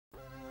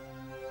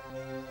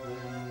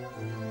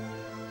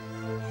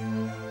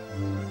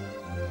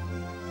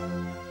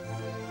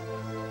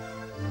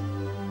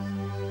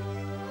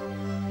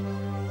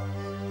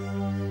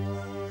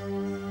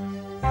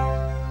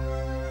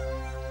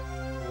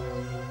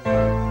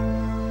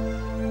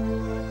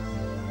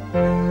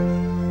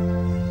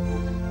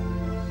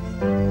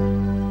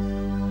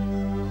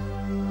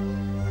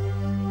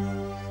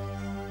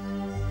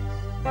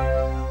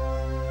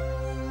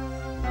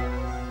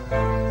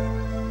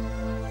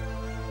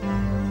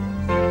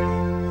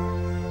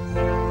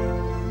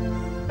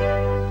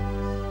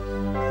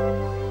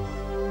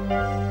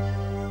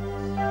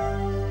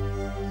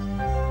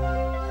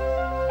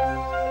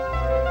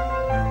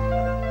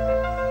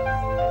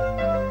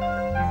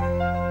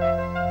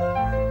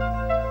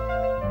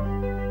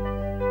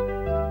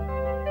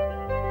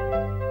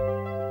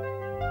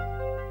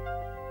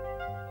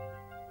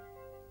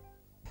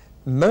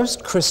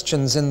Most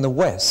Christians in the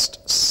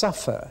West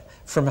suffer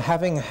from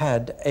having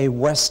had a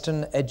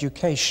Western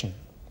education.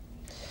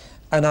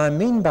 And I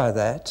mean by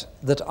that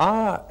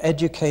our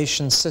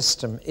education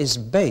system is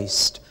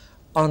based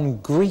on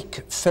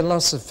Greek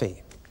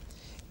philosophy.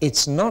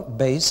 It's not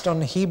based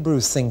on Hebrew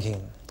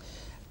thinking.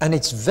 And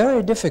it's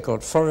very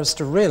difficult for us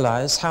to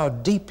realize how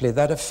deeply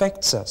that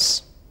affects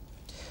us.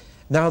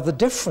 Now, the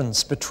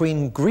difference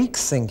between Greek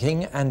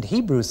thinking and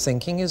Hebrew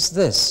thinking is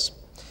this.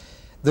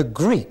 The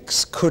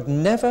Greeks could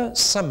never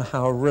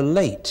somehow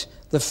relate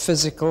the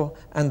physical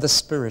and the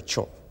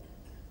spiritual.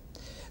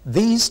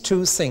 These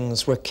two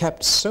things were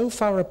kept so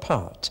far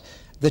apart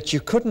that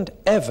you couldn't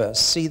ever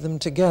see them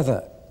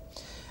together.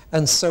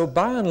 And so,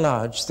 by and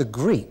large, the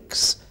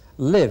Greeks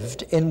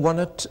lived in one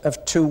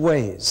of two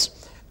ways.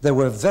 There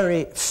were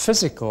very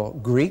physical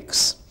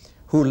Greeks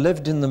who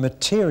lived in the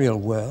material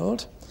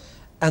world,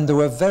 and there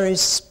were very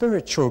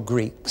spiritual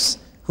Greeks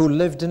who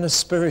lived in a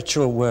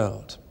spiritual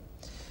world.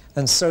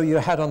 And so you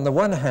had, on the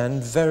one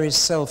hand, very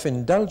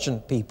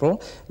self-indulgent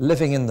people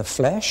living in the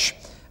flesh,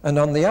 and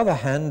on the other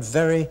hand,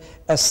 very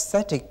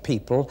aesthetic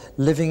people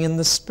living in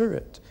the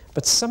spirit.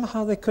 But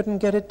somehow they couldn't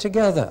get it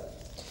together.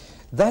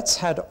 That's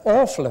had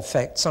awful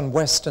effects on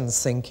Western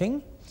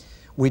thinking.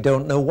 We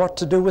don't know what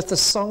to do with the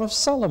Song of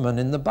Solomon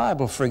in the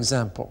Bible, for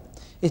example.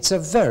 It's a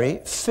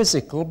very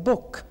physical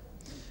book,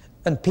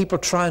 and people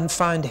try and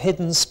find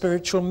hidden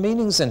spiritual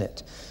meanings in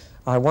it.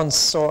 I once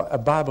saw a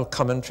Bible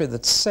commentary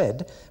that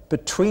said,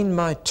 between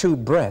my two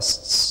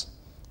breasts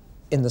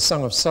in the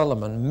Song of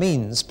Solomon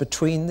means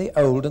between the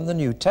Old and the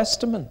New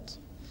Testament.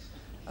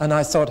 And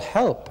I thought,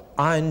 help,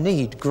 I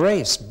need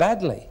grace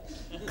badly,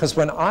 because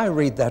when I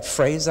read that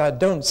phrase, I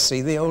don't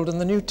see the Old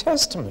and the New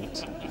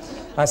Testament.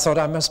 I thought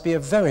I must be a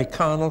very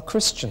carnal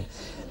Christian.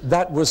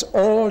 That was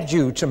all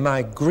due to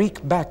my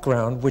Greek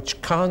background,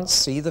 which can't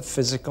see the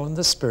physical and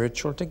the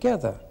spiritual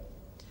together.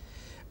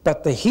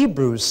 But the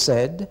Hebrews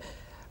said,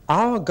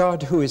 our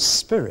God who is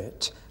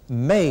spirit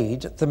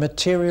made the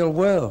material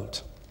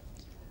world.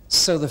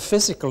 So the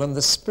physical and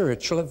the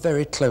spiritual are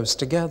very close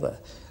together.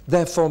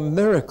 Therefore,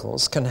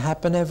 miracles can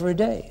happen every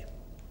day.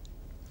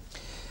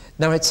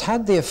 Now, it's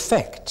had the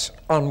effect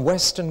on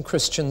Western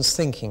Christians'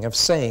 thinking of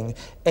saying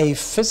a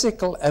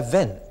physical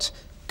event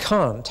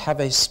can't have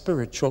a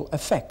spiritual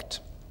effect.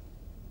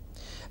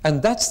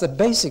 And that's the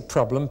basic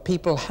problem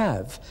people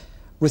have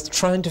with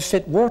trying to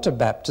fit water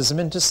baptism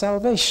into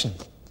salvation.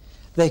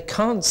 They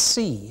can't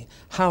see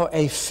how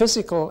a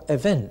physical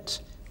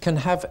event can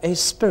have a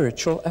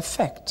spiritual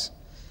effect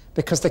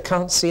because they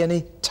can't see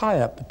any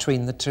tie-up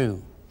between the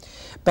two.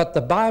 But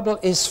the Bible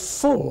is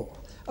full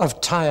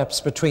of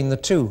tie-ups between the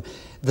two.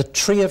 The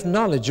tree of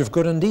knowledge of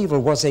good and evil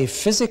was a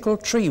physical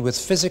tree with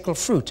physical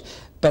fruit,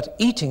 but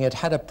eating it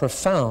had a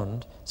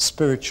profound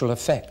spiritual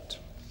effect.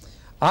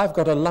 I've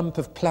got a lump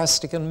of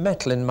plastic and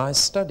metal in my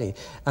study,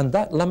 and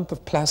that lump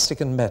of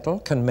plastic and metal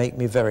can make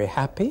me very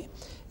happy,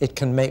 it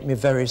can make me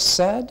very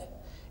sad,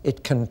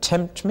 it can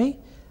tempt me,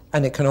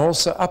 and it can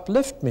also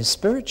uplift me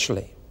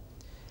spiritually.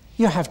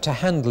 You have to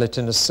handle it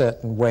in a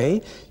certain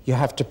way. You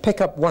have to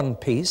pick up one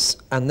piece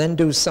and then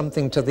do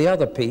something to the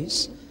other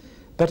piece,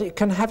 but it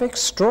can have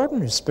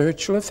extraordinary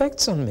spiritual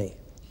effects on me.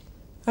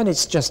 And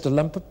it's just a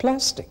lump of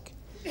plastic.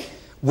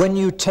 When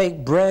you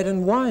take bread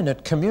and wine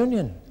at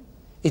communion,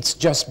 it's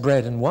just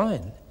bread and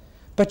wine.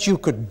 But you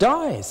could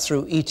die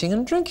through eating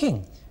and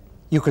drinking.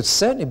 You could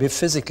certainly be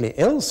physically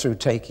ill through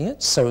taking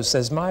it, so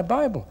says my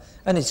Bible,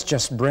 and it's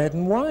just bread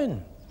and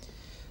wine.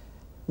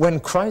 When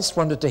Christ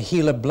wanted to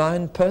heal a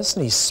blind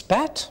person, he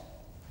spat,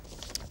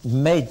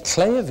 made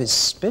clay of his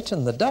spit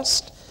and the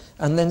dust,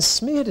 and then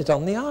smeared it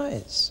on the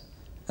eyes,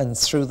 and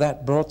through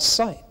that brought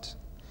sight.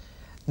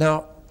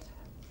 Now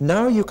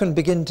you can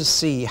begin to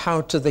see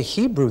how, to the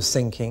Hebrew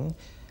thinking,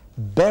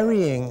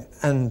 burying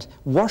and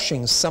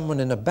washing someone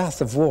in a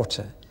bath of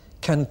water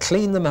can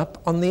clean them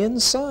up on the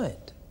inside.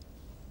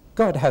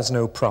 God has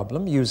no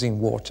problem using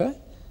water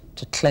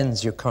to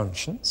cleanse your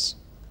conscience,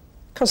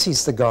 because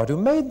he's the God who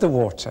made the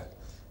water,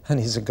 and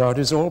he's a God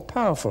who's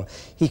all-powerful.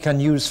 He can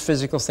use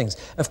physical things.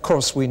 Of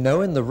course, we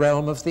know in the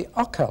realm of the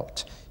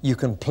occult, you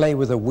can play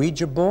with a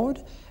Ouija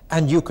board,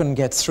 and you can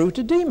get through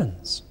to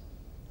demons.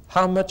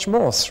 How much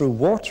more through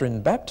water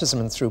in baptism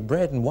and through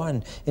bread and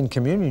wine in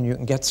communion you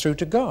can get through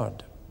to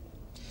God.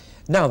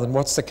 Now then,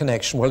 what's the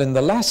connection? Well, in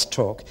the last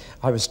talk,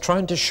 I was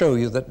trying to show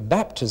you that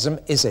baptism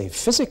is a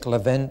physical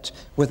event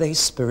with a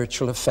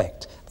spiritual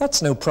effect.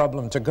 That's no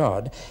problem to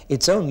God.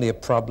 It's only a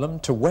problem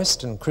to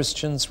Western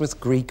Christians with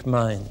Greek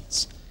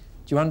minds.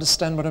 Do you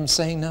understand what I'm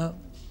saying now?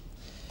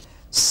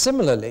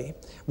 Similarly,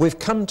 we've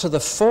come to the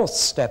fourth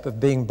step of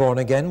being born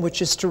again,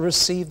 which is to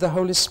receive the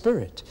Holy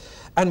Spirit.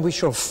 And we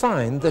shall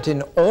find that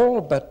in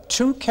all but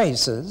 2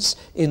 cases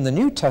in the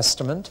New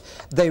Testament,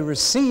 they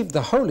received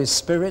the Holy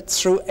Spirit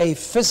through a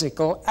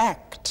physical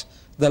act,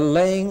 the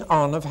laying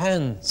on of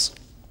hands.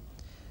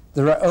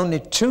 There are only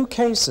 2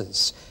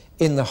 cases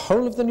in the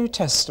whole of the New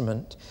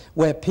Testament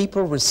where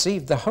people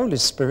received the Holy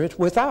Spirit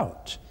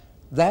without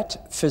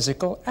that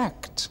physical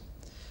act.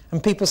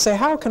 And people say,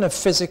 how can a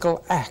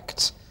physical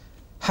act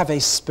have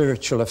a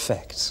spiritual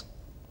effect?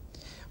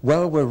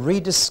 Well, we're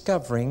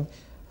rediscovering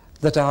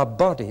that our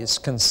bodies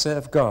can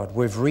serve God.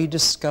 We've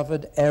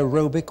rediscovered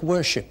aerobic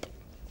worship.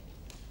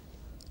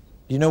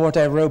 You know what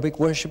aerobic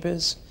worship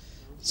is?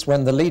 It's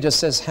when the leader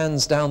says,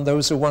 hands down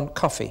those who want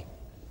coffee.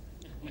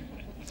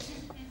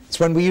 It's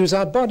when we use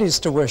our bodies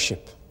to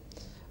worship.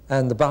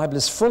 And the Bible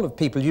is full of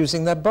people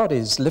using their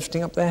bodies,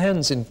 lifting up their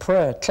hands in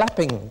prayer,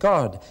 clapping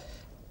God.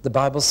 The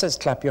Bible says,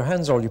 clap your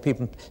hands, all you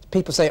people.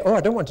 People say, oh,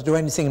 I don't want to do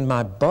anything in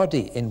my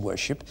body in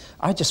worship.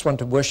 I just want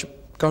to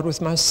worship God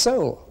with my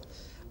soul.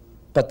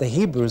 But the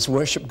Hebrews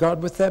worship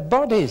God with their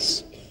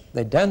bodies.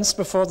 They danced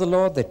before the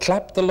Lord, they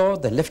clapped the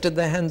Lord, they lifted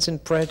their hands in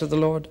prayer to the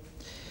Lord,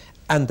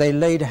 and they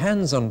laid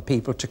hands on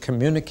people to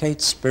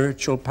communicate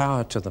spiritual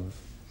power to them.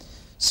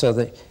 So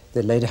they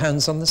laid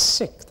hands on the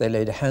sick, they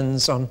laid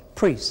hands on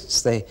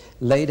priests, they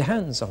laid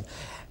hands on.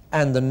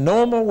 And the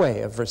normal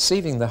way of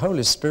receiving the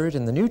Holy Spirit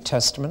in the New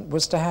Testament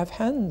was to have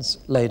hands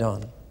laid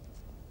on.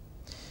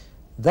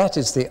 That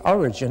is the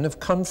origin of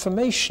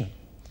confirmation.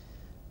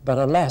 But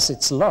alas,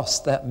 it's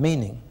lost that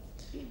meaning.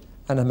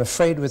 And I'm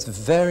afraid with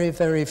very,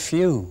 very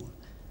few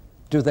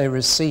do they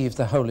receive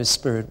the Holy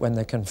Spirit when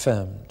they're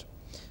confirmed.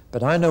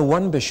 But I know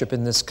one bishop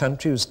in this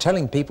country who's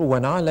telling people,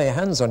 when I lay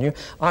hands on you,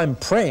 I'm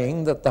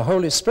praying that the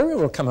Holy Spirit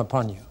will come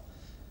upon you.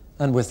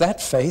 And with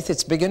that faith,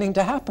 it's beginning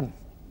to happen.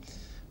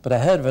 But I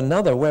heard of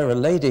another where a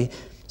lady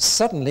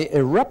suddenly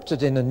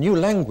erupted in a new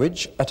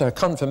language at her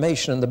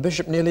confirmation, and the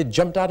bishop nearly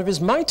jumped out of his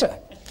mitre.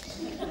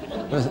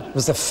 It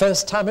was the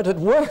first time it had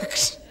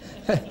worked.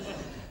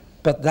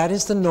 But that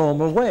is the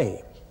normal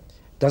way.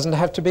 It doesn't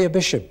have to be a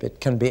bishop.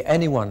 It can be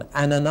anyone.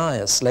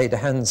 Ananias laid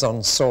hands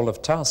on Saul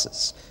of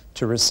Tarsus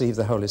to receive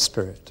the Holy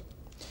Spirit.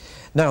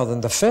 Now then,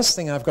 the first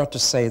thing I've got to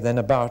say then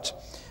about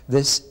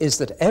this is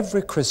that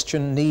every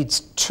Christian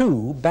needs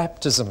two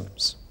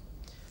baptisms.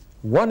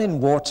 One in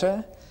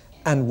water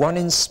and one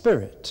in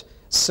spirit,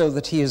 so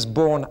that he is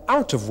born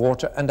out of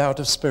water and out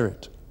of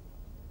spirit.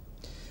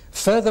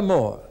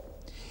 Furthermore,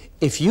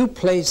 if you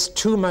place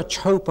too much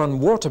hope on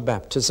water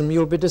baptism,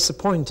 you'll be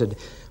disappointed.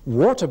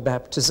 Water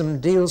baptism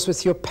deals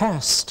with your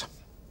past.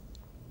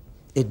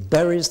 It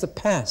buries the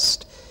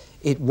past.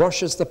 It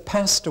washes the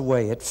past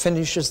away. It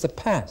finishes the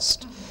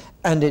past.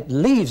 And it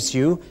leaves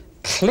you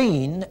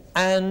clean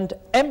and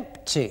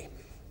empty.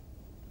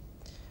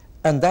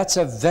 And that's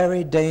a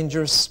very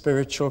dangerous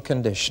spiritual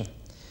condition.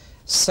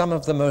 Some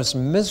of the most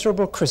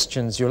miserable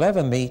Christians you'll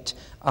ever meet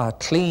are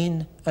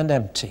clean and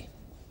empty.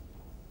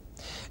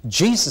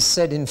 Jesus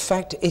said, in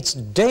fact, it's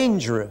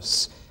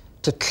dangerous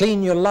to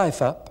clean your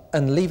life up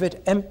and leave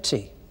it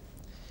empty.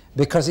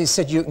 Because he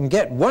said you can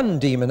get one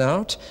demon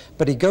out,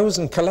 but he goes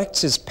and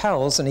collects his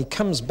pals and he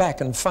comes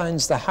back and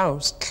finds the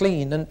house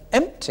clean and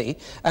empty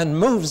and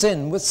moves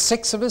in with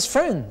 6 of his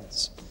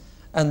friends.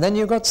 And then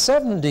you've got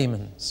 7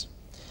 demons.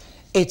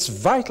 It's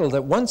vital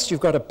that once you've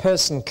got a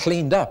person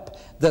cleaned up,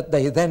 that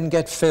they then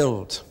get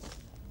filled.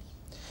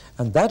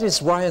 And that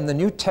is why in the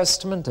New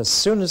Testament, as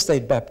soon as they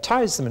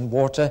baptized them in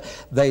water,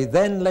 they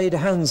then laid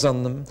hands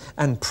on them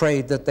and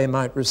prayed that they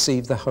might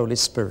receive the Holy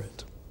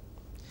Spirit.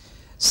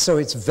 So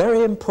it's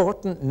very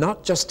important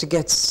not just to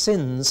get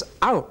sins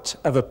out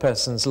of a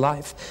person's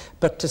life,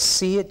 but to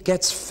see it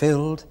gets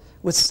filled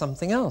with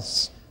something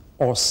else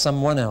or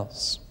someone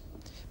else.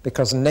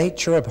 Because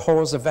nature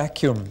abhors a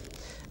vacuum,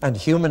 and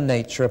human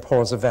nature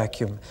abhors a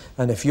vacuum.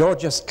 And if you're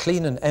just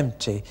clean and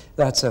empty,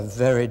 that's a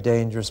very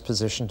dangerous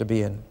position to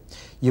be in.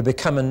 You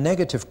become a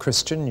negative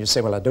Christian. You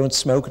say, well, I don't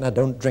smoke, and I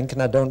don't drink,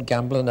 and I don't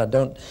gamble, and I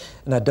don't.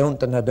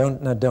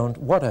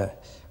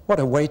 What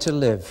a way to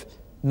live,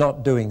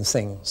 not doing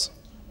things.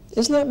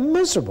 Isn't that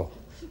miserable?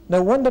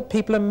 No wonder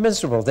people are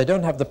miserable. They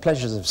don't have the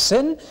pleasures of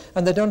sin,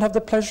 and they don't have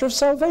the pleasure of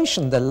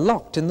salvation. They're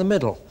locked in the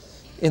middle,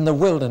 in the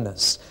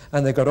wilderness,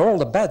 and they've got all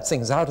the bad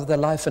things out of their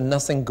life and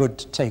nothing good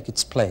to take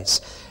its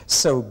place.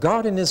 So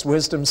God in his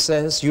wisdom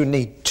says you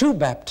need 2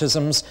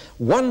 baptisms,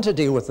 one to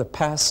deal with the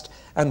past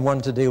and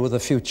one to deal with the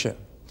future.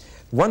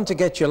 One to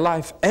get your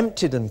life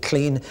emptied and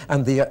clean,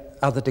 and the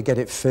other to get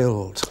it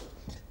filled.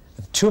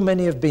 And too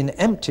many have been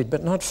emptied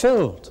but not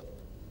filled.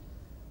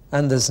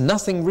 And there's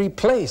nothing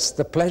replaced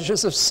the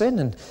pleasures of sin.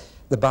 And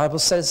the Bible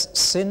says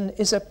sin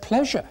is a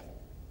pleasure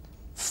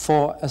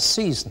for a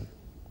season.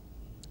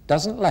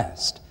 Doesn't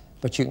last,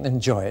 but you can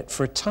enjoy it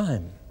for a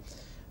time.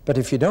 But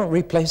if you don't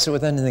replace it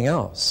with anything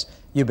else,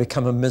 you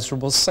become a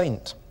miserable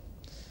saint.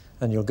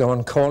 And you'll go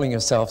on calling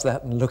yourself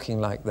that and looking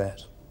like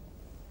that.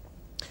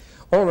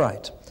 All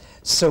right,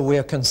 so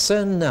we're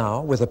concerned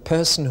now with a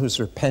person who's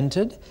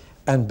repented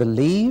and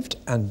believed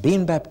and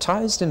been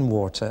baptized in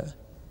water,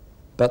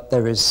 but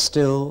there is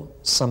still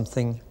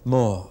something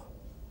more.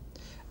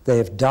 They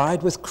have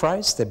died with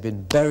Christ, they've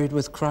been buried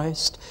with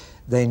Christ,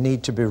 they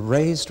need to be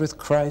raised with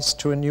Christ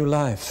to a new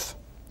life.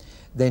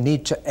 They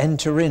need to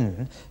enter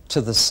in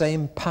to the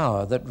same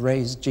power that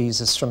raised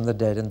Jesus from the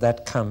dead, and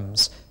that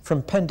comes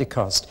from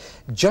Pentecost.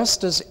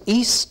 Just as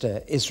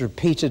Easter is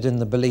repeated in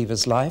the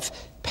believer's life,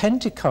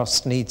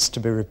 Pentecost needs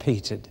to be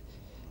repeated.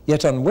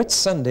 Yet on Whit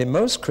Sunday,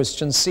 most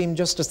Christians seem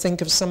just to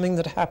think of something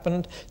that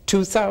happened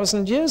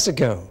 2,000 years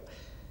ago.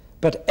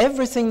 But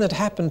everything that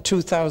happened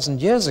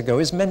 2,000 years ago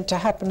is meant to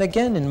happen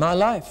again in my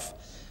life.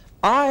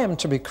 I am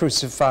to be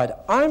crucified,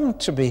 I'm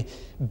to be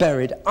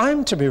buried,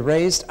 I'm to be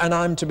raised, and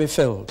I'm to be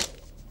filled.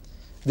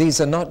 These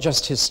are not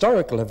just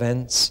historical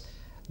events,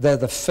 they're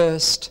the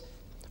first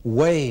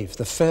wave,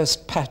 the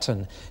first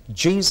pattern.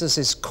 Jesus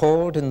is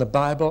called in the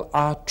Bible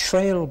our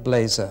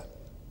trailblazer,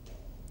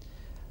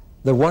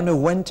 the one who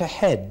went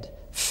ahead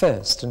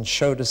first and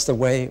showed us the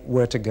way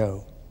where to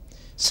go.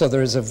 So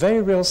there is a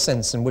very real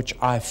sense in which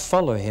I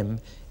follow him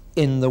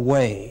in the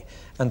way,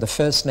 and the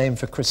first name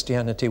for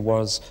Christianity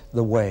was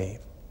the way.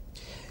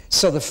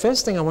 So the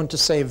first thing I want to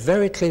say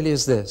very clearly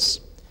is this: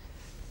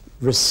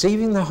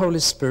 receiving the Holy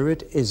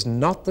Spirit is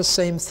not the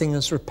same thing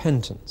as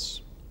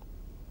repentance.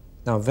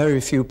 Now, very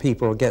few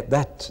people get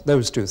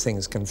those two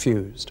things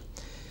confused.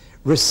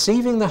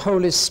 Receiving the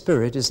Holy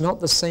Spirit is not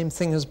the same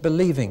thing as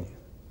believing.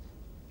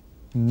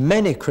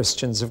 Many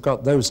Christians have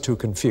got those two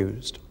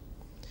confused.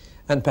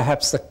 And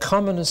perhaps the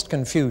commonest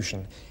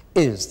confusion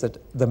is that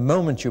the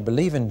moment you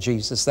believe in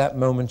Jesus, that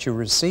moment you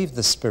receive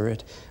the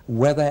Spirit,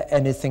 whether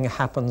anything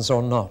happens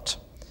or not.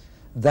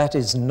 That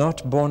is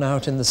not borne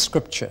out in the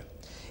Scripture.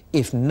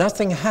 If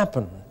nothing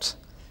happened,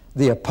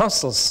 the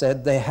apostles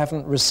said they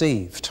haven't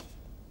received.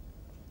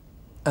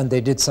 And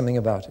they did something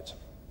about it.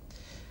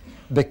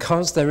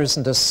 Because there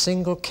isn't a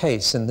single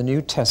case in the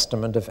New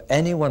Testament of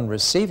anyone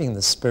receiving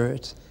the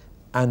Spirit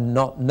and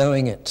not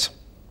knowing it.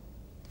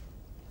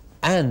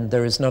 And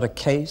there is not a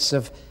case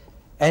of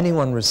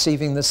anyone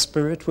receiving the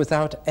Spirit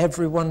without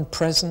everyone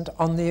present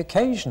on the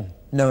occasion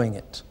knowing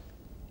it.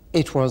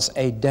 It was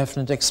a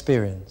definite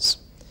experience.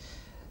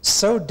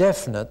 So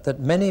definite that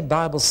many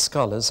Bible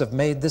scholars have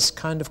made this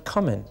kind of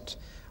comment.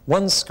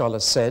 One scholar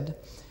said,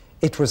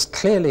 it was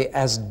clearly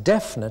as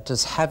definite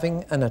as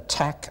having an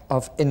attack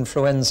of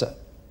influenza.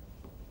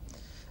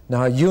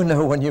 Now, you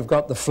know when you've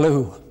got the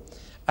flu,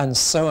 and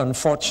so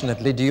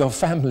unfortunately do your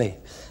family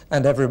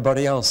and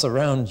everybody else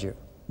around you.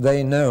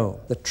 They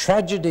know. The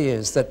tragedy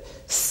is that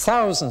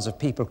thousands of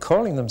people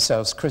calling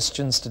themselves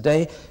Christians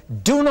today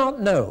do not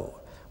know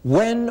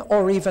when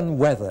or even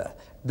whether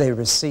they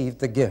received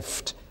the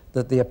gift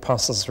that the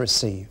apostles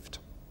received.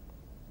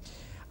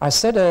 I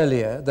said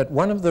earlier that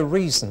one of the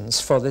reasons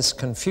for this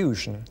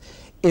confusion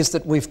is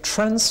that we've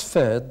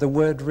transferred the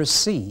word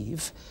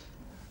receive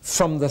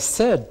from the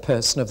third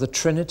person of the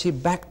Trinity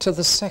back to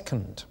the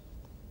second.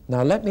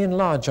 Now let me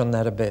enlarge on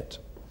that a bit.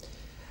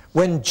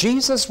 When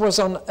Jesus was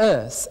on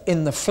earth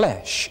in the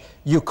flesh,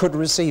 you could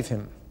receive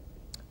him.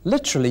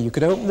 Literally, you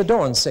could open the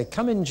door and say,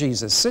 "Come in,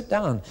 Jesus, sit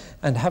down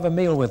and have a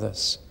meal with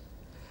us."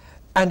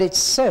 And it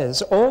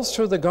says all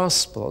through the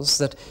Gospels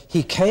that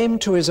he came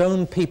to his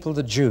own people,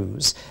 the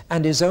Jews,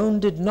 and his own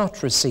did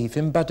not receive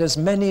him, but as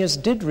many as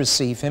did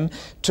receive him,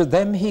 to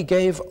them he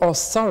gave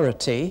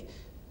authority,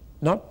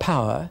 not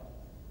power.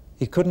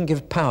 He couldn't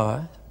give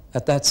power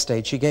at that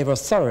stage. He gave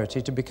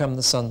authority to become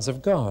the sons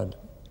of God.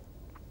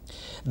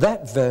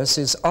 That verse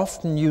is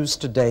often used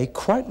today,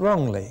 quite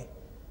wrongly,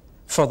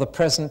 for the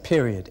present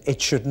period.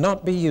 It should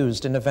not be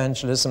used in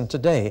evangelism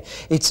today.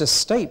 It's a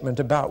statement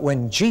about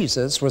when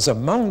Jesus was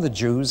among the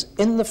Jews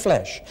in the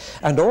flesh.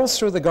 And all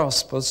through the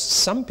Gospels,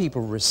 some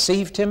people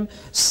received him,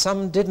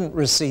 some didn't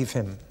receive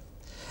him.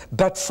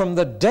 But from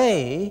the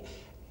day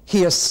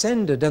he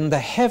ascended and the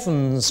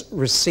heavens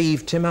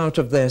received him out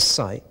of their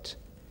sight,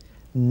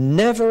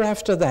 never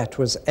after that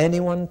was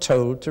anyone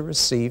told to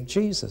receive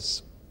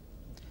Jesus.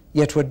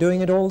 Yet we're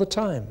doing it all the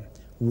time.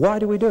 Why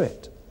do we do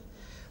it?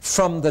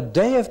 From the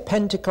day of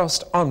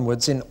Pentecost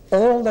onwards, in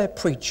all their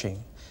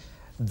preaching,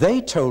 they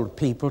told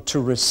people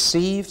to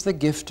receive the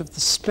gift of the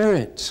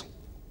Spirit,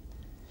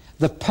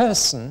 the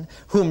person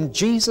whom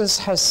Jesus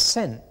has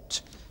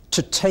sent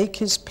to take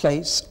his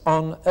place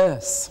on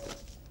earth.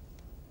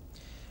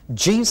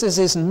 Jesus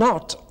is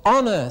not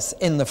on earth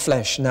in the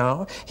flesh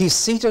now. He's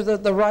seated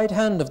at the right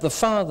hand of the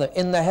Father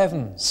in the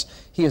heavens.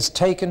 He has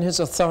taken his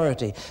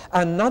authority.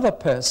 Another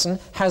person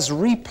has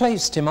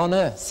replaced him on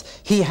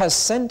earth. He has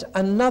sent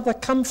another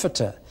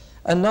comforter,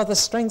 another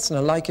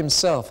strengthener like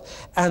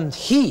himself. And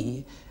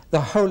he,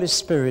 the Holy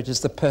Spirit,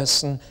 is the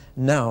person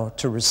now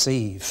to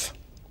receive.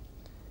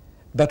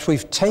 But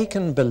we've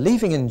taken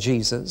believing in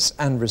Jesus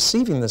and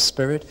receiving the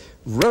Spirit,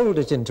 rolled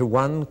it into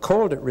one,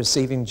 called it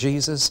receiving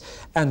Jesus,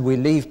 and we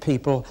leave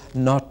people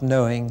not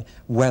knowing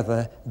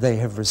whether they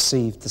have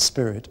received the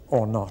Spirit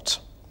or not.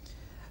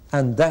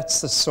 And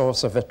that's the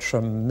source of a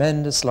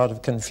tremendous lot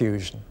of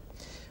confusion.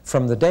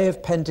 From the day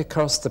of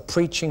Pentecost, the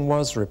preaching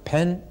was,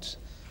 repent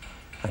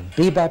and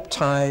be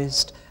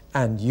baptized,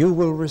 and you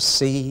will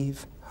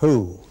receive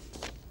who?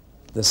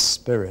 The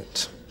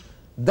Spirit.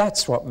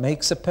 That's what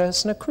makes a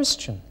person a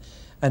Christian.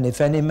 And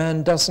if any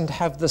man doesn't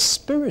have the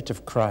Spirit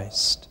of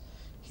Christ,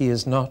 he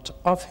is not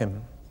of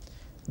him.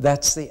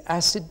 That's the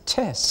acid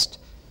test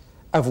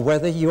of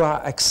whether you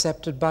are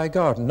accepted by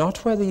God.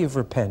 Not whether you've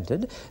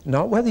repented,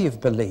 not whether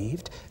you've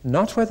believed,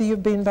 not whether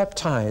you've been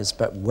baptized,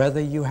 but whether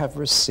you have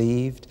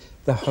received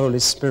the Holy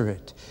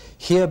Spirit.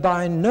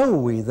 Hereby know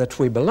we that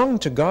we belong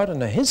to God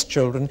and are his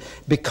children,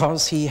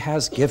 because he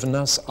has given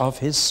us of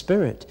his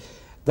Spirit.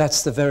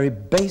 That's the very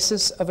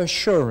basis of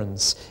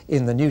assurance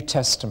in the New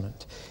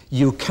Testament.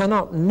 You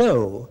cannot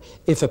know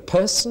if a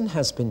person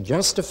has been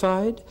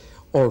justified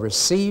or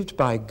received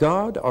by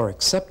God or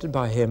accepted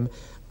by him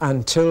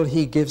until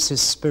he gives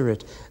his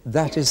Spirit.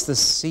 That is the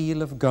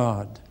seal of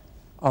God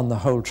on the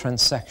whole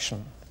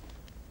transaction.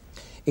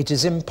 It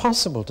is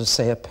impossible to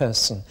say a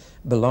person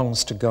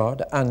belongs to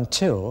God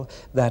until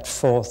that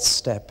fourth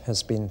step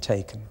has been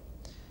taken.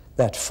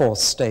 That fourth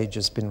stage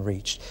has been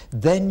reached.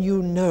 Then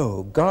you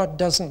know God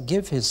doesn't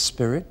give his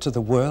Spirit to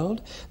the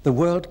world. The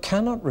world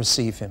cannot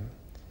receive him.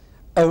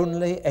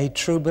 Only a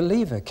true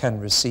believer can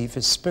receive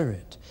his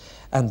Spirit.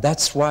 And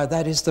that's why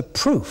that is the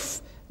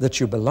proof that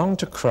you belong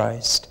to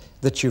Christ,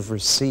 that you've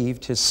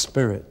received his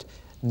Spirit.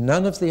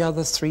 None of the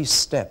other three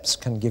steps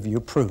can give you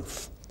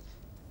proof,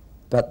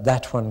 but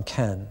that one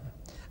can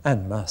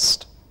and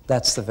must.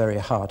 That's the very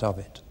heart of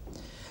it.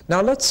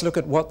 Now let's look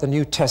at what the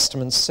New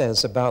Testament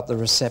says about the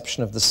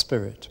reception of the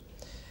Spirit.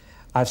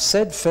 I've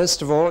said,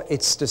 first of all,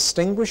 it's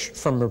distinguished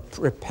from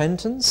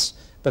repentance,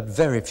 but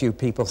very few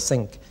people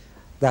think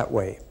that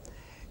way.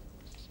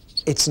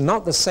 It's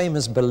not the same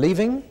as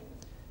believing.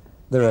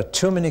 There are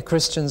too many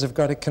Christians who've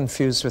got it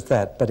confused with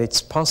that, but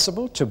it's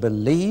possible to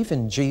believe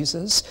in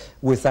Jesus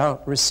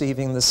without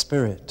receiving the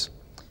Spirit.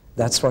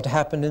 That's what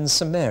happened in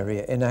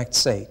Samaria in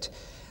Acts 8.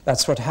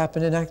 That's what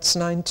happened in Acts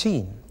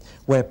 19,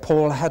 where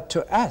Paul had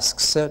to ask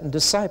certain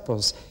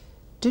disciples,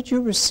 did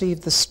you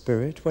receive the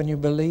Spirit when you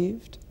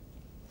believed?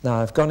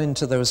 Now, I've gone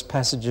into those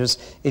passages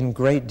in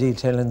great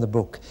detail in the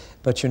book,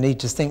 but you need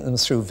to think them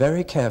through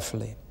very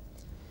carefully.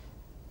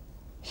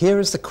 Here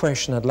is the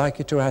question I'd like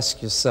you to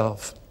ask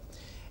yourself.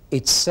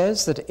 It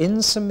says that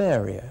in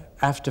Samaria,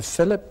 after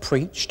Philip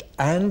preached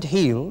and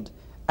healed,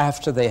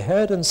 after they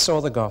heard and saw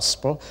the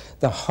gospel,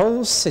 the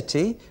whole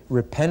city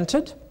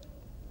repented,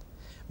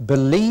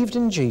 believed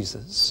in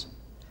Jesus,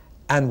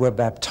 and were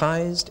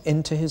baptized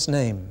into his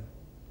name.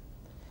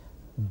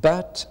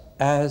 But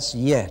as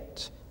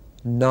yet,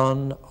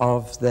 none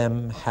of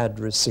them had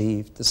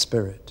received the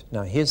Spirit.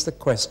 Now here's the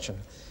question,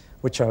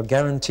 which I'll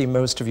guarantee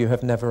most of you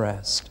have never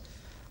asked.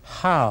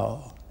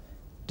 How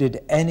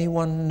did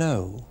anyone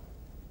know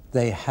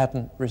they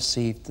hadn't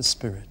received the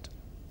Spirit?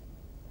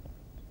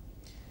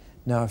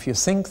 Now, if you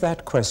think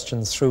that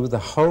question through, the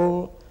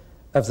whole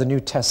of the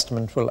New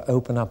Testament will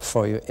open up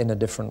for you in a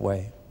different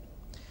way.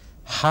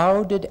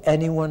 How did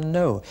anyone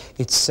know?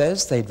 It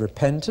says they'd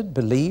repented,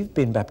 believed,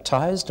 been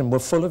baptized, and were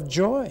full of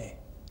joy.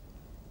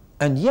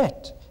 And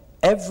yet,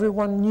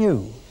 everyone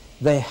knew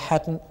they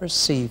hadn't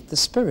received the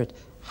Spirit.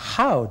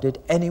 How did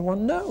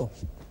anyone know?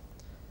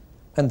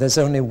 And there's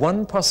only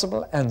one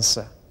possible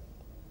answer.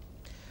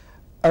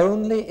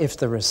 Only if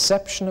the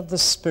reception of the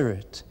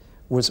Spirit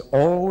was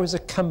always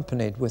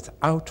accompanied with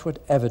outward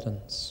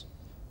evidence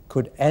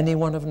could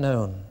anyone have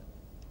known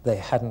they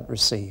hadn't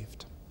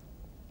received.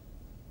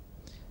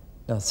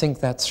 Now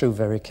think that through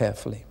very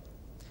carefully.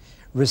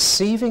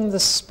 Receiving the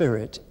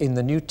Spirit in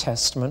the New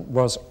Testament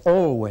was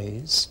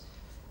always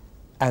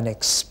an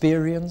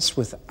experience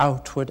with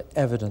outward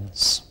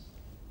evidence.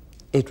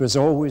 It was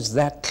always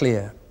that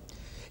clear.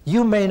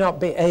 You may not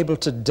be able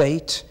to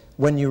date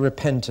when you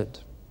repented.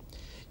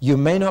 You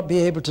may not be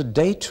able to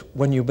date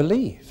when you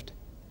believed,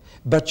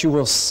 but you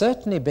will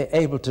certainly be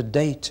able to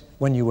date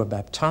when you were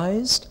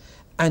baptized,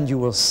 and you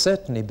will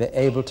certainly be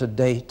able to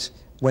date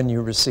when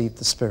you received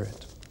the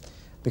Spirit.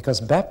 Because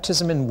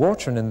baptism in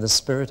water and in the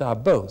Spirit are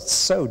both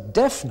so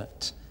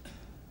definite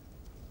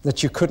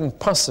that you couldn't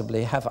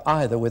possibly have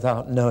either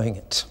without knowing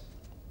it.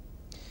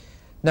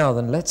 Now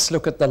then, let's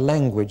look at the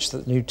language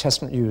that the New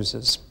Testament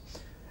uses.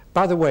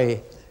 By the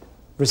way,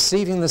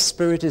 receiving the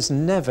Spirit is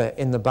never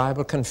in the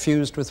Bible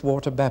confused with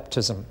water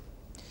baptism.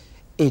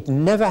 It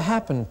never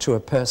happened to a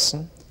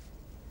person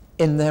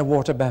in their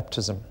water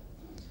baptism.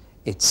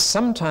 It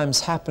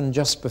sometimes happened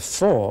just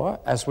before,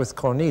 as with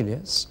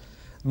Cornelius.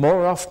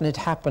 More often it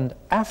happened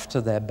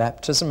after their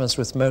baptism, as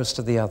with most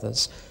of the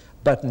others.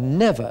 But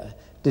never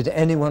did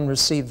anyone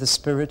receive the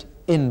Spirit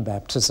in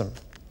baptism.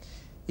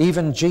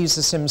 Even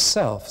Jesus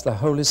himself, the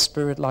Holy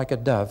Spirit like a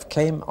dove,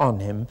 came on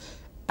him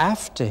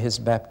after his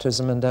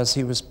baptism and as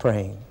he was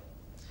praying.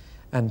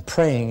 And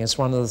praying is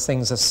one of the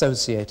things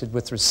associated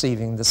with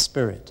receiving the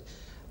Spirit.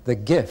 The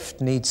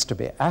gift needs to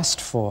be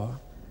asked for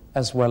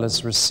as well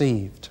as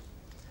received.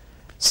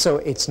 So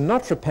it's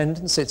not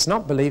repentance, it's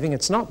not believing,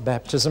 it's not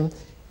baptism.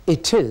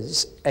 It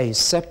is a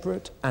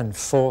separate and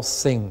fourth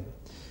thing,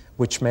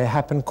 which may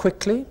happen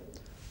quickly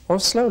or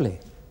slowly.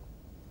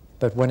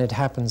 But when it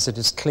happens, it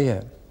is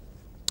clear.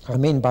 I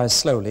mean by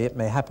slowly, it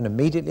may happen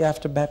immediately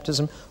after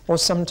baptism or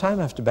sometime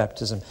after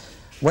baptism.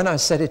 When I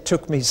said it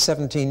took me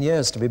 17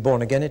 years to be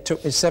born again, it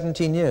took me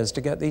 17 years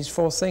to get these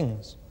four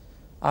things.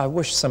 I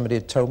wish somebody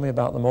had told me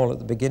about them all at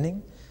the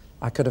beginning.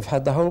 I could have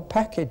had the whole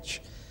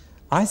package.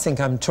 I think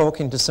I'm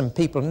talking to some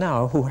people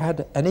now who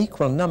had an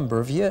equal number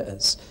of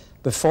years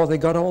before they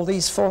got all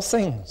these four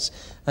things.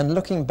 And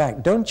looking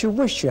back, don't you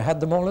wish you had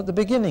them all at the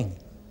beginning?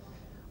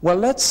 Well,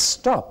 let's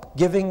stop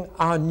giving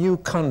our new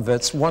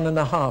converts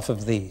 1.5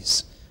 of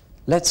these.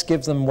 Let's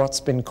give them what's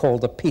been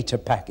called the Peter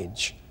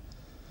package.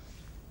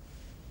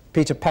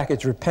 Peter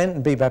Package, repent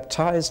and be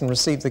baptized and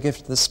receive the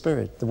gift of the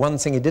Spirit. The one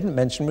thing he didn't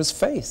mention was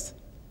faith.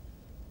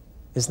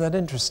 Isn't that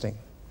interesting?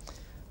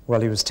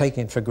 Well, he was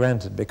taking it for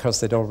granted because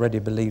they'd already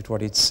believed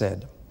what he'd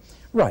said.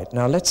 Right,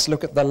 now let's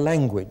look at the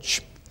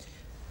language.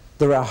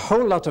 There are a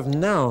whole lot of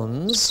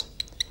nouns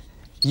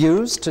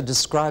used to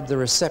describe the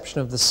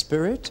reception of the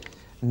Spirit.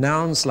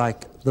 Nouns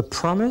like the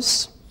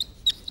promise,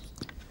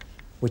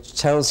 which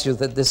tells you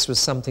that this was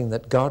something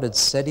that God had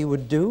said he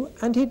would do,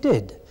 and he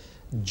did.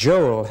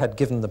 Joel had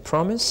given the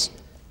promise,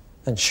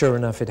 and sure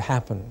enough it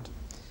happened.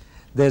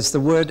 There's the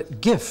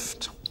word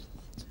gift.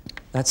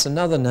 That's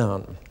another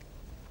noun.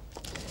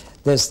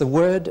 There's the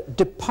word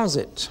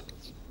deposit.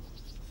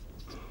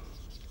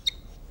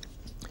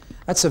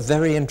 That's a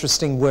very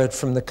interesting word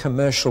from the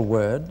commercial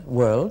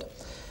world.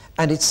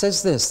 And it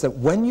says this, that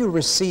when you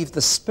receive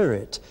the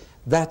Spirit,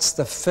 that's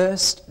the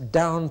first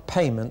down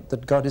payment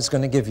that God is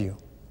going to give you.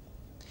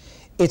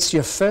 It's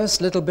your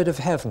first little bit of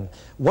heaven.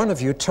 One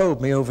of you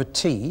told me over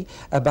tea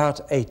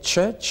about a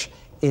church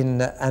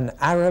in an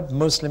Arab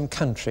Muslim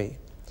country.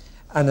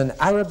 And an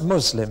Arab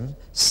Muslim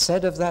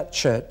said of that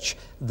church,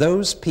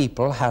 those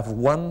people have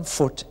 1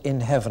 foot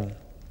in heaven.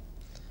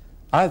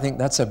 I think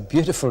that's a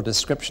beautiful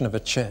description of a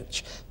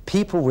church.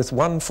 People with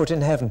 1 foot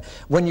in heaven.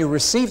 When you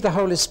receive the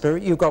Holy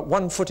Spirit, you've got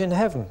 1 foot in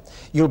heaven.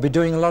 You'll be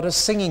doing a lot of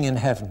singing in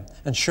heaven.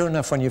 And sure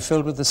enough, when you're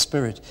filled with the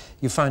Spirit,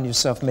 you find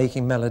yourself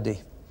making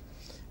melody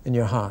in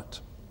your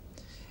heart.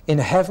 In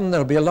heaven,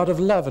 there'll be a lot of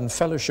love and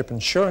fellowship.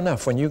 And sure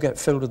enough, when you get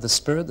filled with the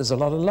Spirit, there's a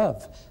lot of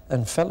love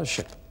and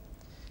fellowship.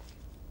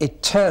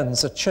 It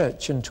turns a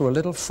church into a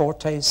little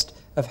foretaste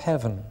of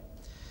heaven.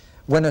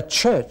 When a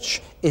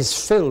church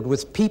is filled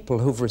with people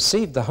who've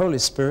received the Holy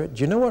Spirit,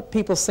 do you know what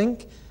people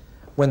think?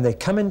 When they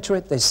come into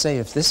it, they say,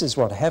 if this is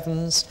what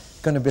heaven's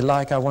going to be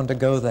like, I want to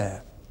go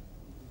there.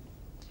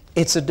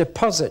 It's a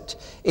deposit.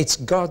 It's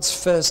God's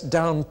first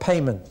down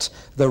payment.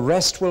 The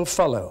rest will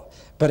follow.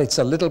 But it's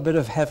a little bit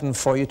of heaven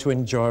for you to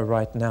enjoy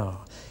right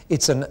now.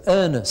 It's an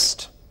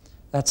earnest.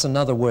 That's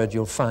another word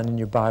you'll find in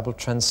your Bible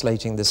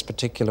translating this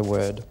particular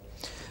word.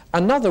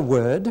 Another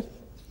word,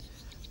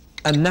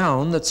 a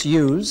noun that's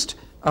used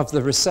of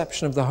the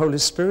reception of the Holy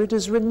Spirit,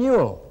 is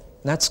renewal.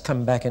 That's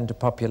come back into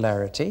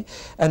popularity.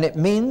 And it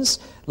means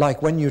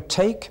like when you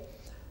take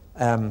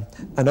an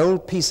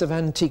old piece of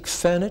antique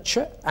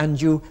furniture and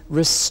you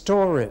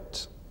restore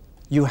it.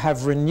 You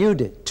have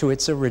renewed it to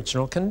its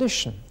original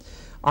condition.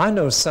 I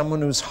know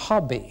someone whose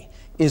hobby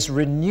is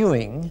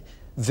renewing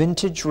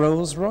vintage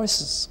Rolls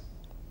Royces.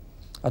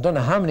 I don't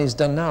know how many he's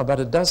done now, about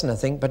a dozen I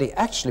think, but he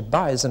actually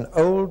buys an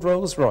old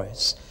Rolls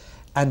Royce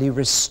and he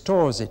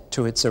restores it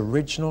to its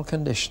original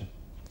condition.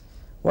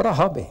 What a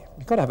hobby.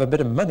 You've got to have a bit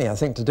of money, I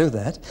think, to do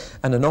that,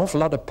 and an awful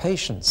lot of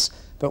patience.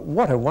 But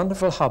what a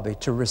wonderful hobby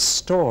to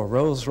restore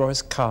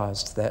Rolls-Royce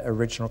cars to their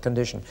original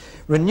condition.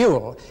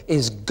 Renewal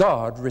is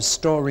God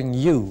restoring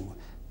you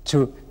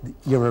to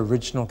your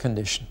original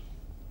condition.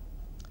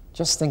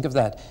 Just think of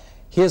that.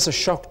 Here's a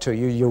shock to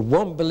you. You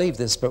won't believe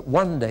this, but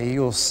one day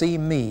you'll see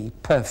me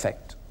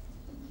perfect.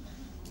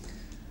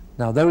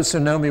 Now, those who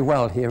know me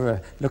well here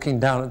are looking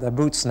down at their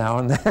boots now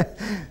and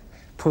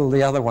pull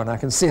the other one. I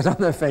can see it on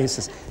their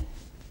faces.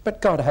 But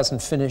God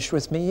hasn't finished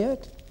with me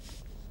yet.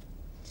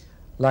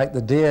 Like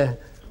the dear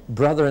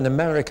brother in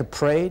America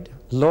prayed,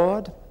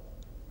 Lord,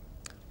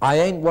 I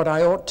ain't what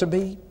I ought to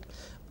be,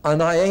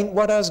 and I ain't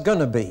what I was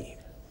gonna be,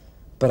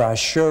 but I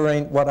sure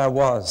ain't what I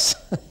was.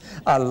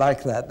 I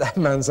like that. That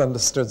man's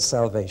understood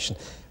salvation.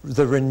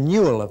 The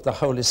renewal of the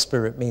Holy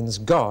Spirit means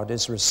God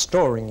is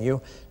restoring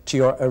you to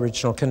your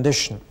original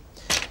condition.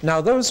 Now,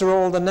 those are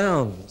all the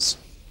nouns,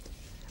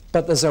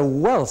 but there's a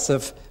wealth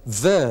of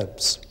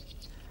verbs.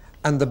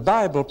 And the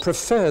Bible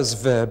prefers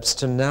verbs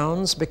to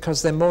nouns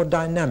because they're more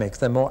dynamic,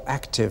 they're more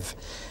active.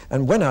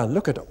 And when I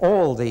look at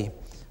all the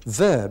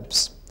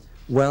verbs,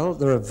 well,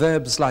 there are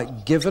verbs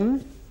like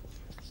given,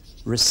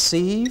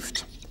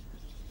 received.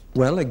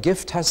 Well, a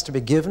gift has to be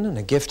given and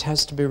a gift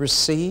has to be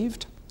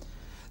received.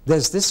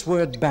 There's this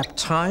word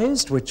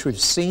baptized, which we've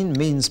seen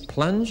means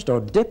plunged or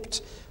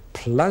dipped,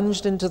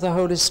 plunged into the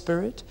Holy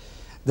Spirit.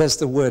 There's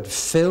the word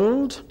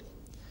filled.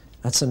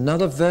 That's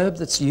another verb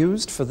that's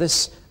used for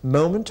this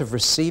moment of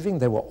receiving.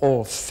 They were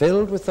all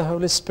filled with the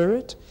Holy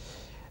Spirit.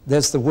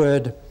 There's the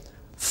word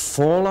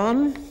fall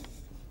on,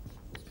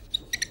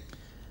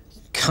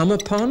 come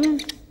upon,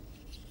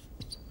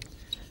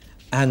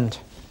 and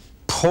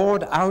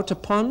poured out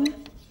upon.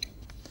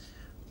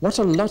 What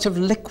a lot of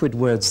liquid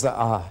words there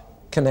are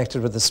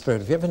connected with the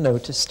Spirit. Have you ever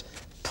noticed?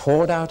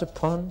 Poured out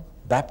upon,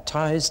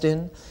 baptized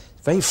in.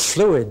 Very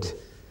fluid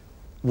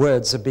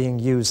words are being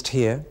used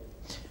here.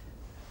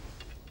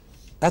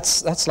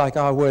 That's like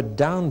our word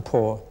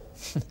downpour.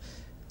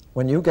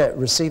 When you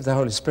receive the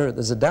Holy Spirit,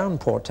 there's a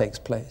downpour takes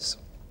place.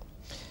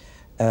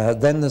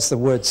 Then there's the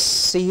word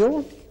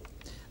seal.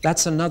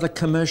 That's another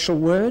commercial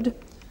word.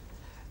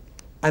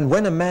 And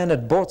when a man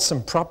had bought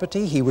some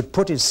property, he would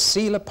put his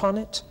seal upon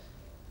it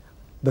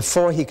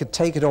before he could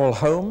take it all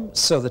home,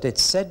 so that it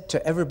said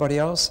to everybody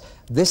else,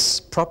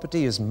 this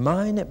property is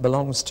mine, it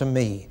belongs to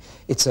me.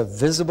 It's a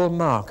visible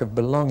mark of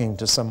belonging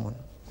to someone.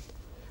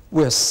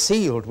 We're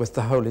sealed with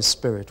the Holy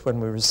Spirit when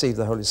we receive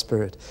the Holy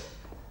Spirit.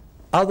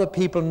 Other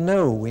people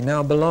know we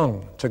now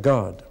belong to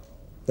God.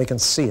 They can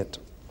see it.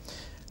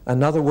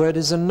 Another word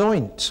is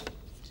anoint.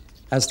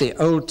 As the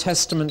Old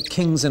Testament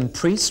kings and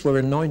priests were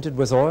anointed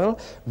with oil,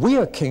 we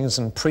are kings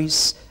and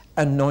priests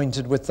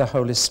anointed with the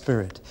Holy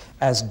Spirit,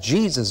 as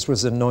Jesus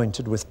was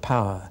anointed with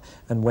power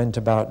and went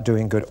about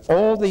doing good.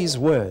 All these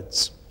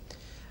words.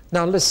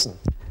 Now listen,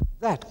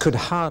 that could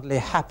hardly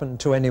happen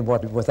to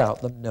anybody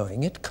without them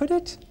knowing it, could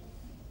it?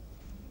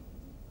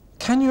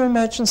 Can you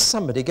imagine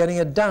somebody getting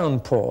a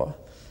downpour,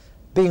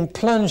 being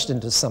plunged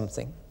into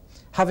something,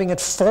 having it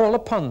fall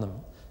upon them,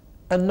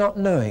 and not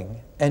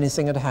knowing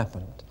anything had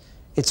happened?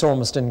 It's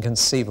almost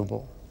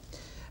inconceivable.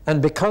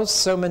 And because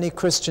so many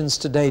Christians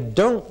today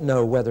don't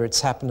know whether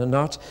it's happened or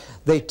not,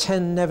 they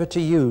tend never to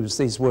use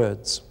these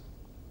words.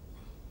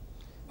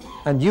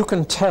 And you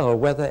can tell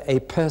whether a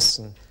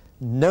person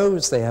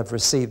knows they have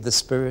received the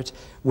Spirit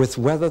with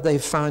whether they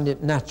find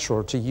it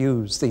natural to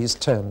use these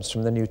terms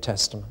from the New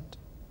Testament.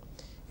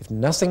 If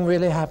nothing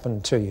really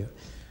happened to you,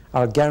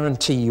 I'll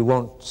guarantee you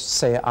won't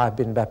say, I've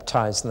been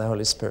baptized in the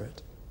Holy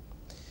Spirit.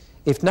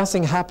 If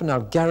nothing happened,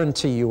 I'll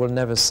guarantee you will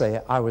never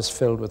say, I was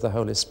filled with the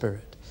Holy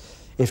Spirit.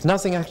 If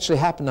nothing actually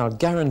happened, I'll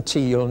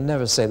guarantee you'll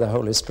never say, the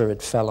Holy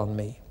Spirit fell on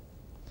me.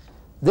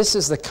 This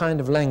is the kind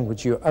of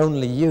language you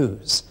only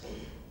use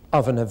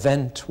of an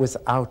event with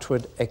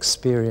outward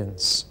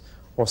experience.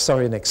 Or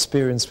sorry, an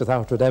experience with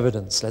outward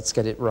evidence. Let's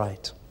get it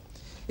right.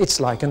 It's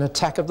like an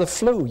attack of the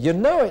flu. You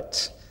know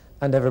it,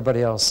 and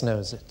everybody else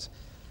knows it.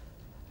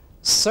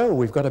 So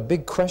we've got a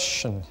big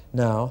question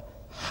now.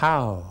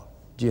 How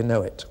do you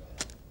know it?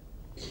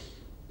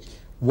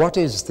 What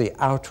is the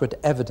outward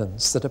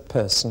evidence that a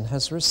person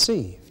has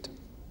received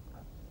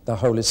the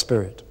Holy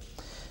Spirit?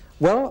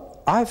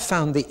 Well, I've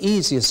found the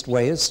easiest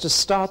way is to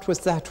start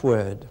with that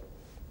word,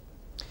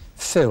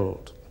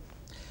 filled.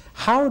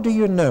 How do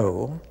you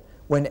know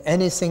when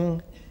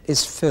anything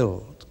is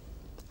filled?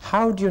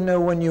 How do you know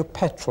when your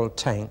petrol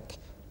tank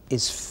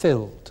is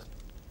filled?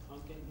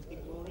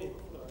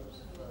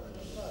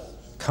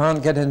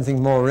 Can't get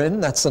anything more in.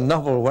 That's a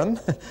novel one.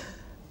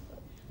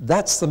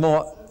 That's the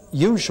more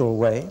usual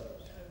way.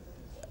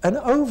 An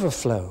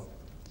overflow.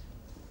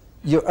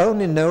 You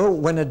only know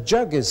when a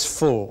jug is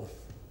full,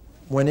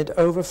 when it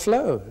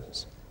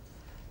overflows.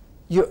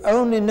 You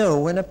only know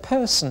when a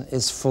person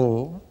is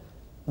full,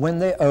 when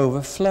they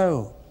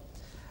overflow.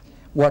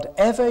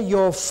 Whatever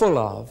you're full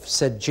of,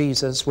 said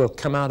Jesus, will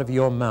come out of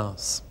your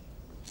mouth.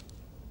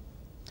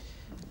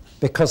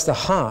 Because the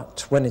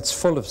heart, when it's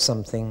full of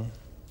something,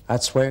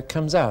 that's where it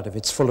comes out. If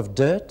it's full of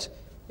dirt,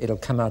 it'll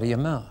come out of your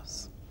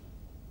mouth.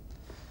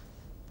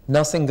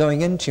 Nothing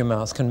going into your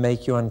mouth can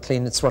make you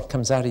unclean. It's what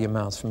comes out of your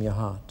mouth from your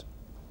heart.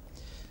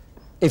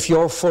 If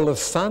you're full of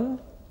fun,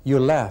 you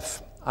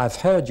laugh. I've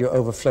heard you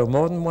overflow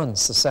more than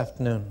once this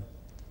afternoon.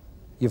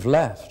 You've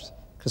laughed.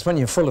 Because when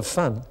you're full of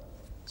fun,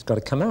 it's got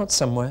to come out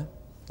somewhere.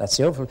 That's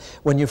the overflow.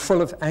 When you're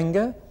full of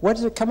anger, where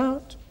does it come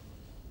out?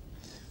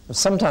 Well,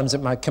 sometimes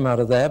it might come out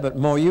of there, but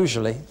more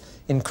usually,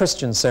 in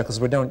Christian circles,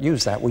 we don't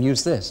use that. We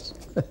use this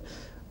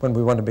when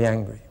we want to be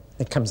angry.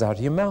 It comes out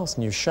of your mouth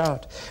and you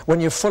shout.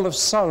 When you're full of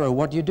sorrow,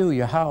 what do?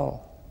 You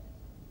howl.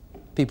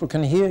 People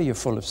can hear you're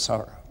full of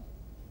sorrow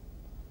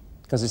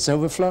because it's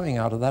overflowing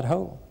out of that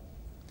hole.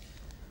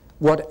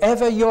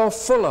 Whatever you're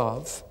full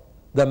of,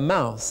 the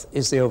mouth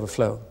is the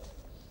overflow.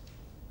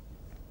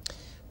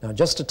 Now,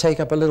 just to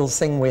take up a little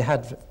thing we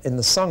had in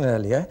the song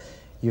earlier,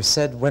 you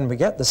said when we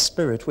get the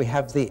Spirit, we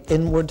have the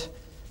inward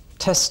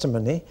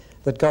testimony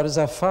that God is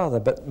our Father.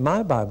 But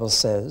my Bible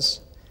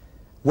says,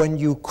 when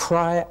you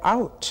cry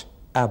out,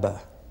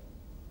 Abba,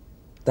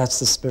 that's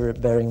the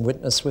Spirit bearing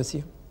witness with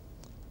you,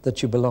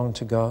 that you belong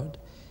to God.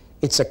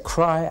 It's a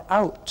cry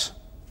out.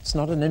 It's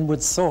not an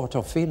inward thought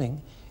or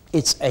feeling.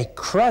 It's a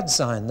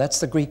kradzine, that's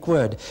the Greek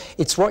word.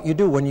 It's what you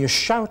do when you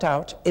shout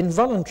out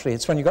involuntarily.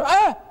 It's when you go,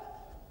 ah! Have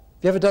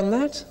you ever done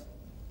that?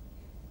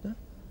 No?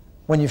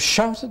 When you've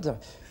shouted,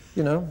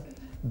 you know,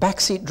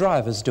 backseat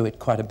drivers do it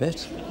quite a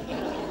bit.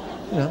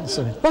 You know,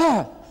 so,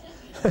 ah!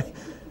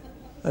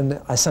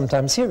 And I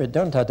sometimes hear it,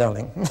 don't I,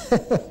 darling?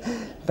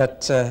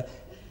 But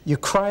you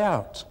cry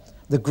out.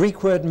 The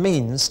Greek word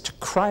means to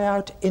cry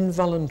out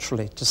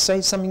involuntarily, to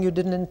say something you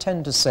didn't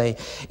intend to say.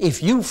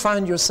 If you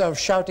find yourself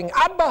shouting,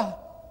 Abba!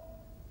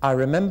 I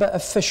remember a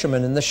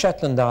fisherman in the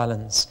Shetland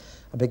Islands.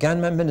 I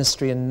began my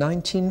ministry in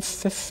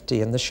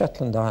 1950 in the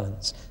Shetland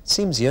Islands. It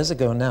seems years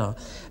ago now.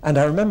 And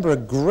I remember a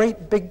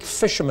great big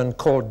fisherman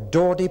called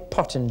Dordie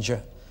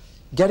Pottinger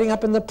getting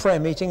up in the prayer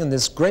meeting, and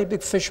this great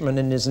big fisherman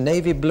in his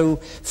navy blue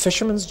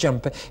fisherman's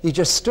jumper, he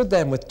just stood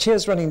there and with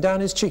tears running down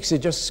his cheeks, he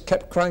just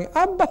kept crying,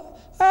 Abba,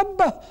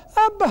 Abba,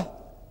 Abba.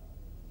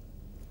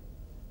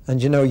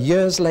 And you know,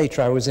 years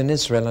later I was in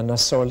Israel and I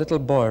saw a little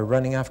boy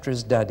running after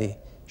his daddy,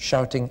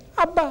 shouting,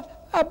 Abba,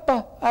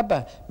 Abba,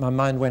 Abba. My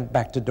mind went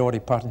back to Dordie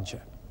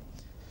Pottinger.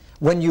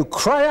 When you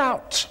cry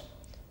out,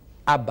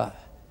 Abba,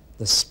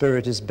 the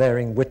Spirit is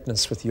bearing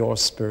witness with your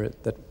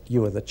spirit that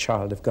you are the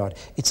child of God.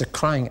 It's a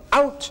crying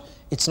out.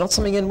 It's not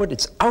something inward,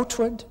 it's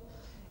outward.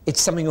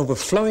 It's something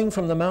overflowing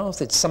from the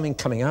mouth. It's something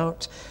coming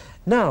out.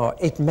 Now,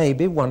 it may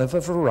be one of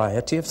a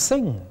variety of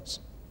things.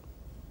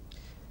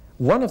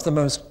 One of the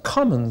most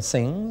common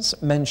things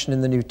mentioned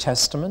in the New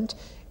Testament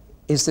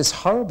is this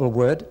horrible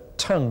word,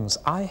 tongues.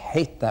 I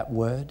hate that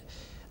word.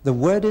 The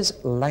word is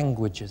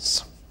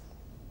languages.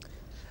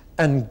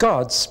 And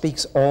God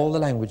speaks all the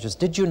languages.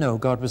 Did you know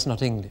God was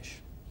not English?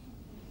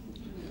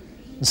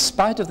 In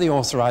spite of the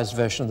authorized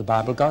version of the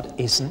Bible, God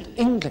isn't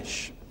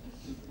English.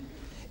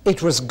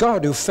 It was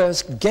God who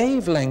first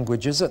gave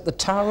languages at the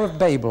Tower of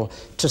Babel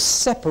to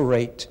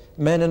separate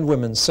men and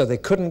women so they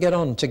couldn't get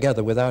on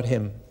together without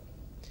him.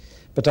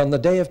 But on the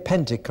day of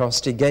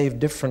Pentecost, he gave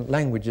different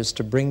languages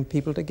to bring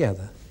people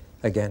together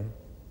again.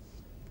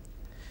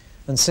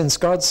 And since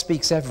God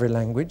speaks every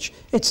language,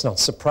 it's not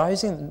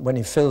surprising that when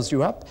he fills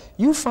you up,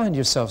 you find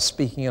yourself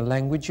speaking a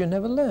language you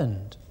never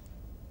learned.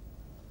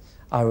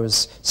 I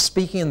was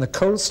speaking in the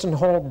Colston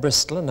Hall,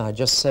 Bristol, and I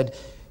just said,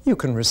 you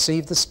can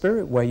receive the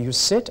Spirit where you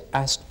sit.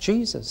 Ask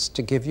Jesus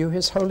to give you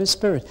his Holy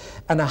Spirit.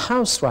 And a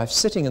housewife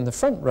sitting in the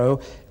front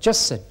row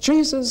just said,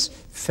 Jesus,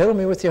 fill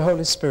me with your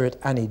Holy Spirit.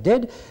 And he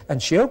did.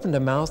 And she opened her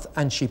mouth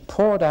and she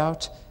poured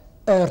out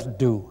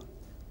Urdu,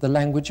 the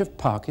language of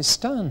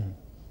Pakistan.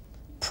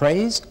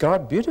 Praised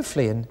God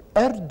beautifully in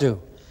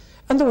Urdu.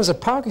 And there was a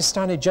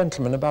Pakistani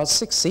gentleman about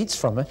 6 seats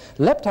from her,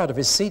 leapt out of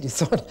his seat. He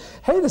thought,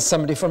 hey, there's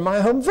somebody from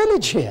my home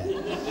village here.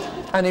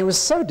 And he was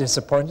so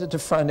disappointed to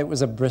find it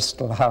was a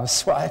Bristol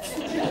housewife,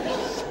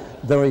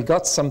 though he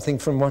got something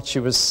from what she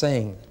was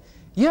saying.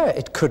 Yeah,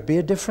 it could be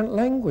a different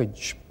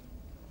language.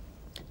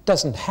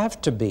 Doesn't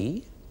have to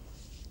be.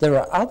 There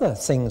are other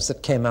things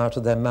that came out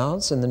of their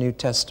mouths in the New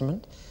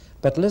Testament.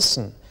 But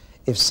listen,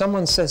 if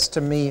someone says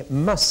to me,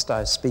 must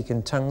I speak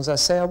in tongues? I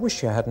say, I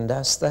wish you hadn't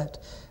asked that.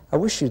 I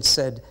wish you'd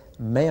said,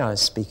 may I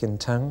speak in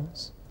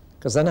tongues?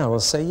 Because then I will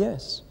say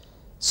yes.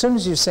 As soon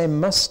as you say,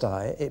 must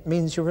I, it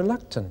means you're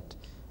reluctant,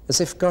 as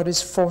if God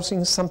is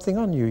forcing something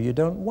on you you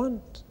don't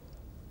want.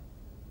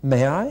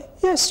 May I?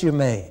 Yes, you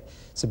may.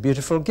 It's a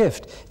beautiful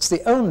gift. It's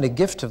the only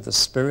gift of the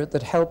Spirit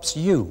that helps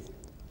you.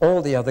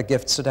 All the other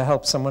gifts are to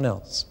help someone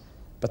else.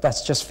 But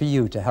that's just for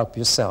you to help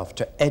yourself,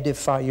 to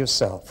edify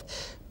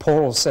yourself.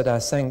 Paul said, I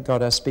thank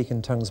God I speak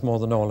in tongues more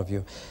than all of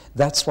you.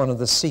 That's one of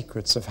the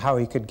secrets of how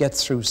he could get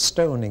through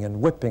stoning and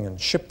whipping and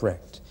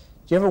shipwrecked.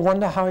 Do you ever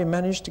wonder how he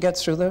managed to get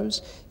through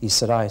those? He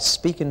said, I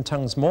speak in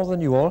tongues more than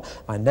you all.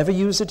 I never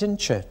use it in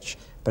church,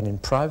 but in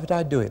private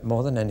I do it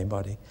more than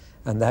anybody.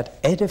 And that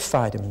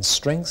edified him and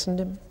strengthened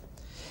him.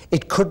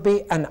 It could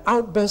be an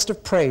outburst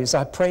of praise.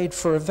 I prayed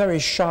for a very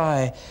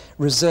shy,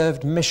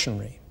 reserved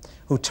missionary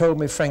who told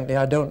me, frankly,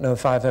 I don't know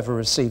if I've ever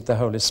received the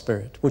Holy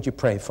Spirit. Would you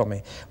pray for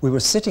me? We were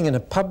sitting in a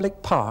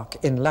public park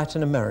in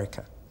Latin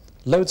America.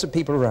 Loads of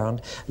people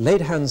around, laid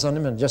hands on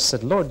him and just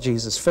said, Lord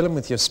Jesus, fill him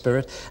with your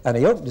Spirit. And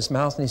he opened his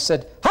mouth and he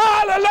said,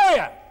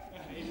 Hallelujah!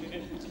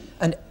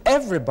 And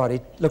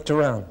everybody looked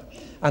around.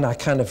 And I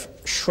kind of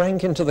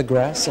shrank into the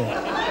grass and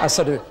I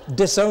sort of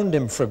disowned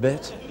him for a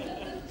bit.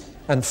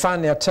 And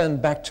finally I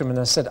turned back to him and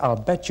I said, I'll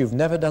bet you've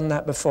never done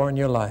that before in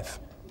your life.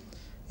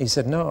 He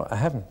said, no, I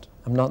haven't.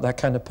 I'm not that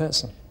kind of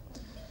person.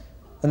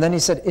 And then he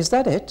said, is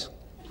that it?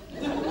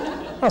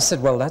 I said,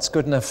 well, that's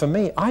good enough for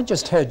me. I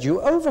just heard you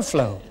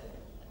overflow.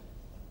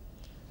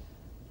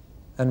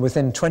 And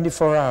within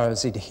 24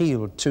 hours, he'd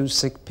healed 2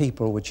 sick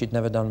people, which he'd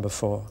never done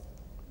before.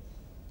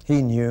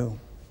 He knew.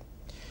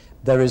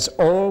 There is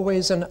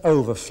always an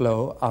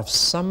overflow of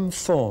some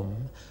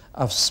form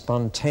of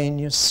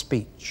spontaneous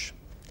speech.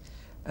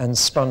 And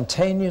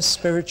spontaneous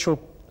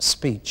spiritual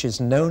speech is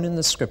known in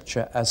the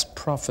Scripture as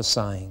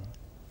prophesying.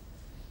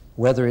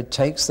 Whether it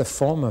takes the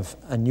form of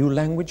a new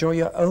language or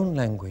your own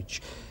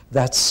language,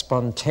 that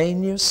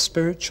spontaneous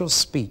spiritual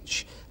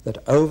speech that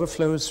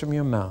overflows from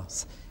your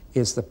mouth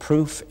is the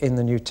proof in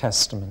the New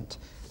Testament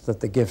that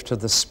the gift of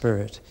the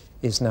Spirit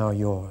is now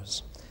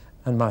yours.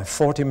 And my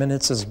 40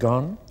 minutes is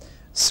gone,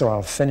 so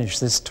I'll finish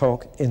this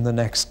talk in the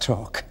next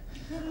talk.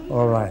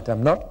 All right,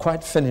 I'm not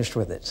quite finished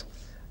with it,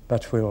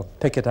 but we'll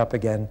pick it up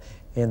again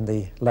in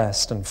the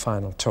last and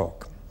final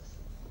talk.